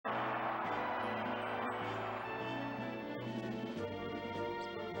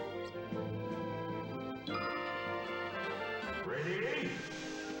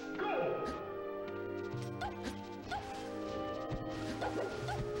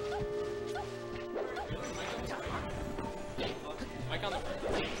Mic on the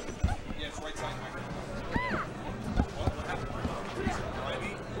right. Yeah, it's right side mic.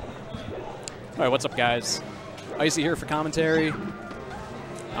 Alright, what's up, guys? Icy here for commentary.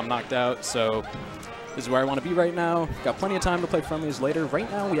 I'm knocked out, so this is where I want to be right now. Got plenty of time to play friendlies later. Right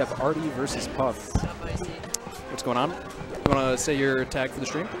now, we have Arty versus Puff. What's going on? You want to say your tag for the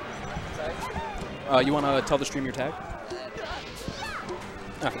stream? You want to tell the stream your tag?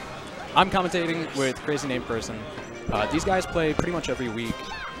 I'm commentating with Crazy Name Person. These guys play pretty much every week,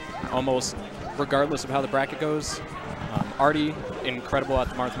 almost regardless of how the bracket goes. Arty, incredible at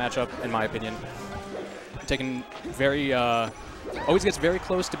the Marth matchup, in my opinion. Taking very, always gets very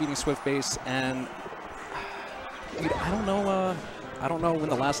close to beating Swift Base, and dude, I don't know when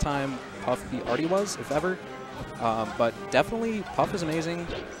the last time Puff beat Arty was, if ever. But definitely Puff is amazing,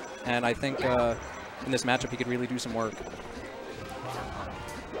 and I think in this matchup he could really do some work.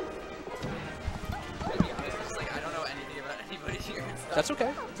 That's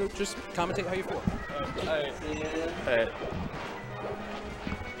okay. So just commentate how you feel. Alright.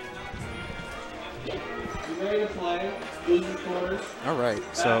 You ready to play? Losing quarters. Alright,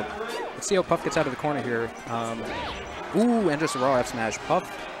 so let's see how Puff gets out of the corner here. Ooh, and just a raw F smash. Puff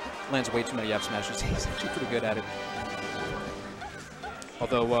lands way too many F smashes. He's actually pretty good at it.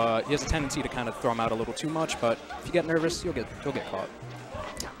 Although he has a tendency to kind of throw him out a little too much, but if you get nervous, he'll get caught.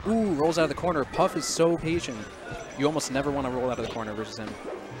 Ooh, rolls out of the corner. Puff is so patient. You almost never want to roll out of the corner versus him.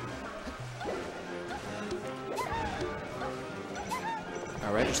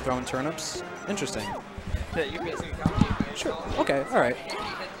 Alright, just throwing turnips. Interesting. Yeah, you're basically commentating. Sure. Okay, alright.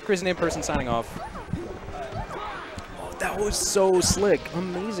 Crazy Name Person signing off. Oh, that was so slick.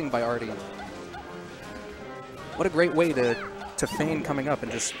 Amazing by Arty. What a great way to feign coming up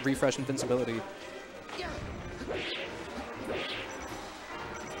and just refresh invincibility.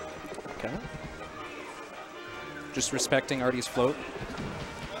 Okay. Just respecting Arty's float.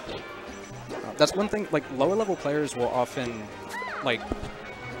 That's one thing, like, lower level players will often, like,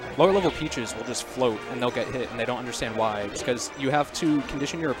 lower level Peaches will just float and they'll get hit and they don't understand why. It's because you have to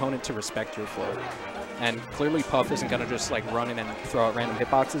condition your opponent to respect your float. And clearly Puff isn't going to just, like, run in and throw out random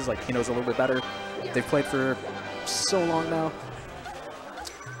hitboxes. Like, he knows a little bit better. They've played for so long now.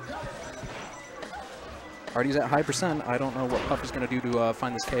 Arty's at high percent. I don't know what Puff is going to do to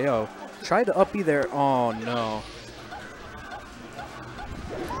find this KO. Tried to up B there. Oh, no.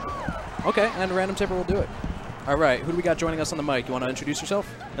 Okay, and a random tipper will do it. All right, who do we got joining us on the mic? You want to introduce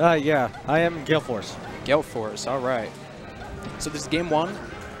yourself? Yeah, I am Gale Force. Gale Force, all right. So this is game one.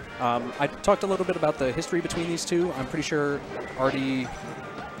 I talked a little bit about the history between these two. I'm pretty sure Arty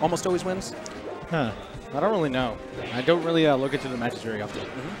almost always wins. Huh. I don't really know. I don't really look into the matches very often.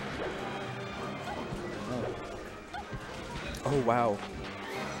 Oh, wow.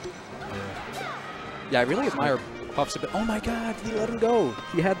 Yeah, I really admire Puff's a bit. Oh my god, he let him go.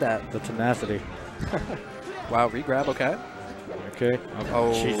 He had that. The tenacity. Wow, re-grab, okay. Okay.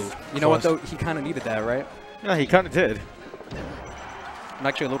 Oh, Jesus. You know what, though? He kind of needed that, right? Yeah, he kind of did. I'm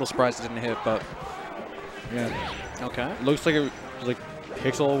actually a little surprised it didn't hit, but... Yeah. Okay. Looks like it was like a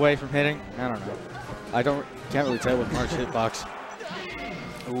pixel away from hitting. I don't know. Can't really tell with Marth's hitbox.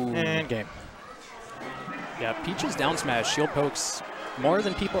 Ooh. And game. Yeah, Peach's down smash shield pokes more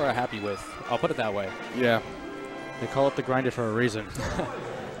than people are happy with. I'll put it that way. Yeah. They call it the grinder for a reason.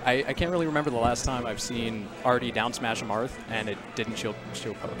 I can't really remember the last time I've seen Arty down smash a Marth and it didn't shield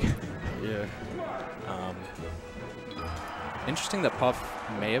poke. Yeah. Interesting that Puff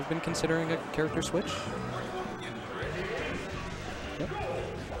may have been considering a character switch. Yep.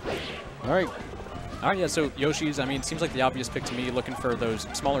 All right. All right, yeah, so Yoshi's, I mean, seems like the obvious pick to me, looking for those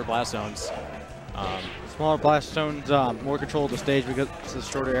smaller blast zones. Smaller blast zones, more control of the stage because it's a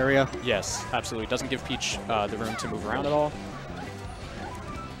shorter area. Yes, absolutely. Doesn't give Peach the room to move around at all.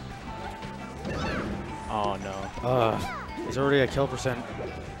 Oh, no. He's already at kill percent.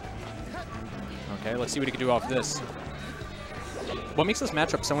 Okay, let's see what he can do off this. What makes this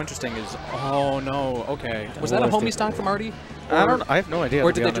matchup so interesting is... Oh, no. Okay. Was that a homie stock from Arty? I have no idea,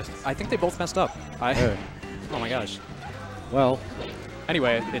 Or did they just... I think they both messed up. Oh, my gosh. Well...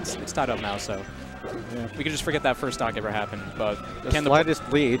 Anyway, it's tied up now, so... Yeah. We could just forget that first stock ever happened, but... The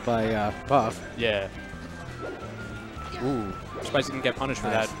slightest lead by Puff. Yeah. Ooh. I'm surprised he didn't get punished for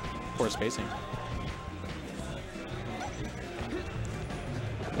that poor spacing.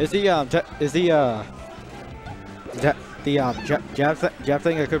 Is the jab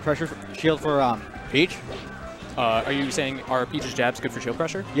thing a good pressure shield for Peach? Are you saying are Peach's jabs good for shield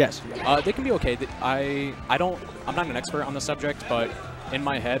pressure? Yes. They can be okay. I'm not an expert on the subject, but in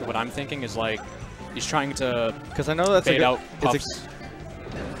my head, what I'm thinking is like he's trying to I know that's bait out Puff's,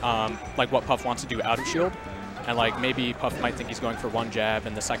 like what Puff wants to do out of shield, and like maybe Puff might think he's going for one jab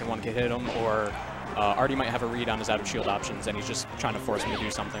and the second one can hit him, or Arty might have a read on his out of shield options and he's just trying to force him to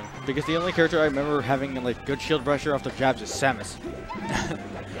do something. Because the only character I remember having like good shield pressure off the jabs is Samus.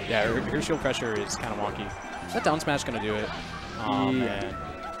 Yeah, her shield pressure is kind of wonky. Is that down smash gonna do it? Oh man.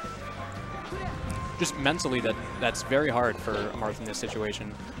 Just mentally, that's very hard for Marth in this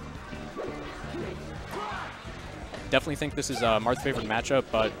situation. Definitely think this is Marth's favorite matchup,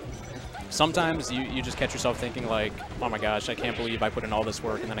 but sometimes you just catch yourself thinking like, oh my gosh, I can't believe I put in all this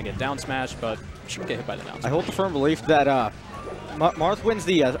work and then I get down smash, but I shouldn't get hit by the down smash. I hold the firm belief that Marth wins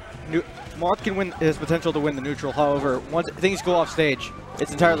the Marth can win his potential to win the neutral. However, once things go off stage,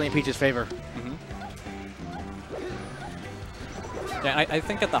 it's entirely in Peach's favor. Yeah, I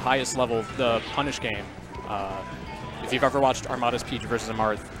think at the highest level, the punish game, if you've ever watched Armada's Peach versus a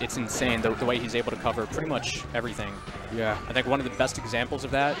Marth, it's insane the way he's able to cover pretty much everything. Yeah. I think one of the best examples of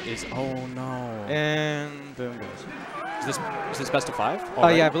that is, oh no. And boom goes. Is this best of 5? Oh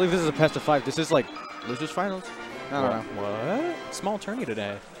yeah, I believe this is a best of 5. This is like losers finals? I don't know. What? Small tourney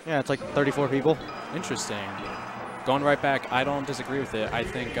today. Yeah, it's like 34 people. Interesting. Going right back, I don't disagree with it. I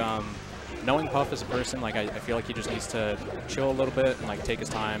think knowing Puff as a person, like I feel like he just needs to chill a little bit and like take his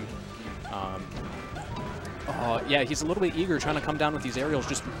time. Yeah, he's a little bit eager trying to come down with these aerials,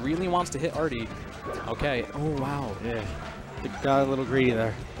 just really wants to hit Arty. Okay. Oh, wow. Yeah. Got a little greedy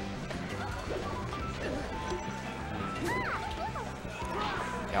there.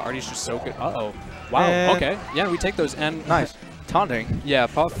 Yeah, Arty's just so good. Uh-oh. Wow. And okay. Yeah, we take those. And nice. Taunting. Yeah,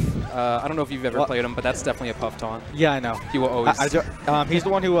 Puff. I don't know if you've ever played him, but that's definitely a Puff taunt. Yeah, I know. He will always. He's the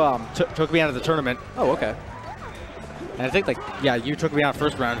one who took me out of the tournament. Oh, okay. And I think, like, yeah, you took me out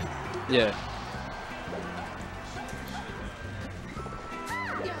first round. Yeah.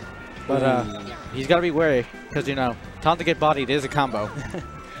 But he's got to be wary, because, you know, taunt to get bodied is a combo.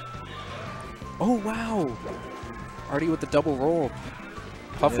 Oh, wow. Arty with the double roll.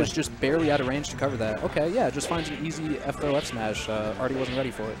 Puff was just barely out of range to cover that. Okay, yeah, just finds an easy F-throw F-smash. Arty wasn't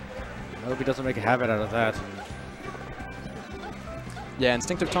ready for it. I hope he doesn't make a habit out of that. Yeah,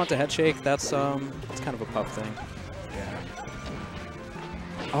 instinctive taunt to head shake, that's kind of a Puff thing. Yeah.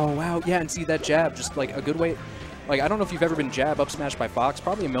 Oh, wow. Yeah, and see that jab, just like a good way. Like, I don't know if you've ever been jab up smashed by Fox,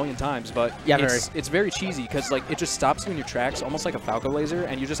 probably a million times, but yeah, it's very cheesy because like it just stops you in your tracks, almost like a Falco laser,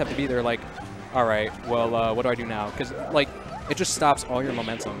 and you just have to be there like, all right, well, what do I do now? Because like it just stops all your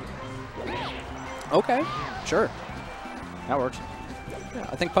momentum. Okay, sure, that works. Yeah,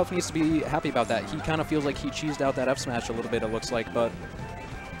 I think Puff needs to be happy about that. He kind of feels like he cheesed out that F smash a little bit, it looks like, but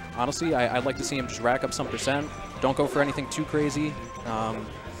honestly, I'd like to see him just rack up some %. Don't go for anything too crazy.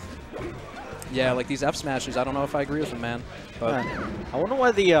 Yeah, like these F smashes, I don't know if I agree with them, man. But I wonder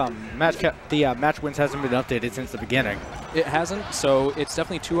why the match wins hasn't been updated since the beginning. It hasn't, so it's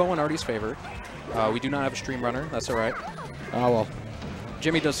definitely 2-0 in Arty's favor. We do not have a stream runner. That's all right. Oh well.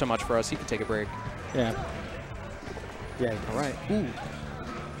 Jimmy does so much for us. He can take a break. Yeah. Yeah. All right. Ooh.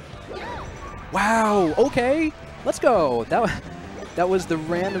 Wow. Okay. Let's go. That was the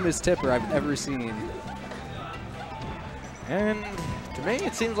randomest tipper I've ever seen. And to me,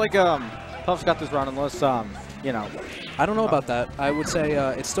 it seems like Puff's got this round unless, you know. I don't know about that. I would say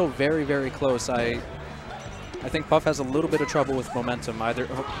it's still very, very close. I think Puff has a little bit of trouble with momentum. Either.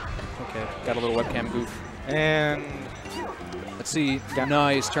 Oh, okay, got a little webcam goof. And let's see.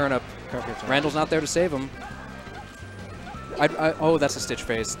 Nice turnip. Randall's not there to save him. Oh, that's a stitch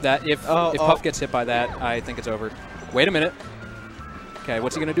face. That if Puff gets hit by that, I think it's over. Wait a minute. Okay,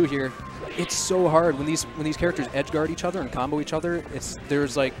 what's he gonna do here? It's so hard when these characters edge guard each other and combo each other.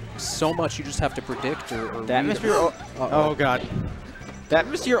 There's like so much you just have to predict or that atmosphere. Oh god, that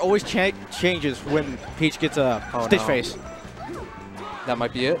atmosphere always changes when Peach gets a stitch face. That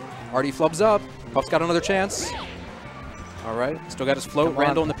might be it. Arty flubs up. Puff's got another chance. All right, still got his float.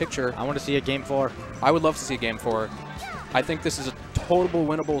 Randall in the picture. I want to see a game 4. I would love to see a game 4. I think this is a total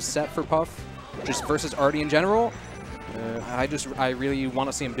winnable set for Puff, just versus Arty in general. I really want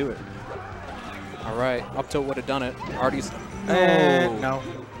to see him do it. All right, up tilt would have done it. Arty's no.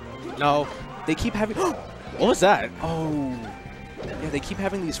 They keep having. What was that? Oh, yeah. They keep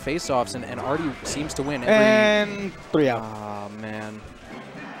having these face-offs, and Arty seems to win. And 3 out. Ah, man.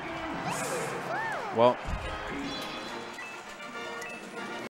 Well,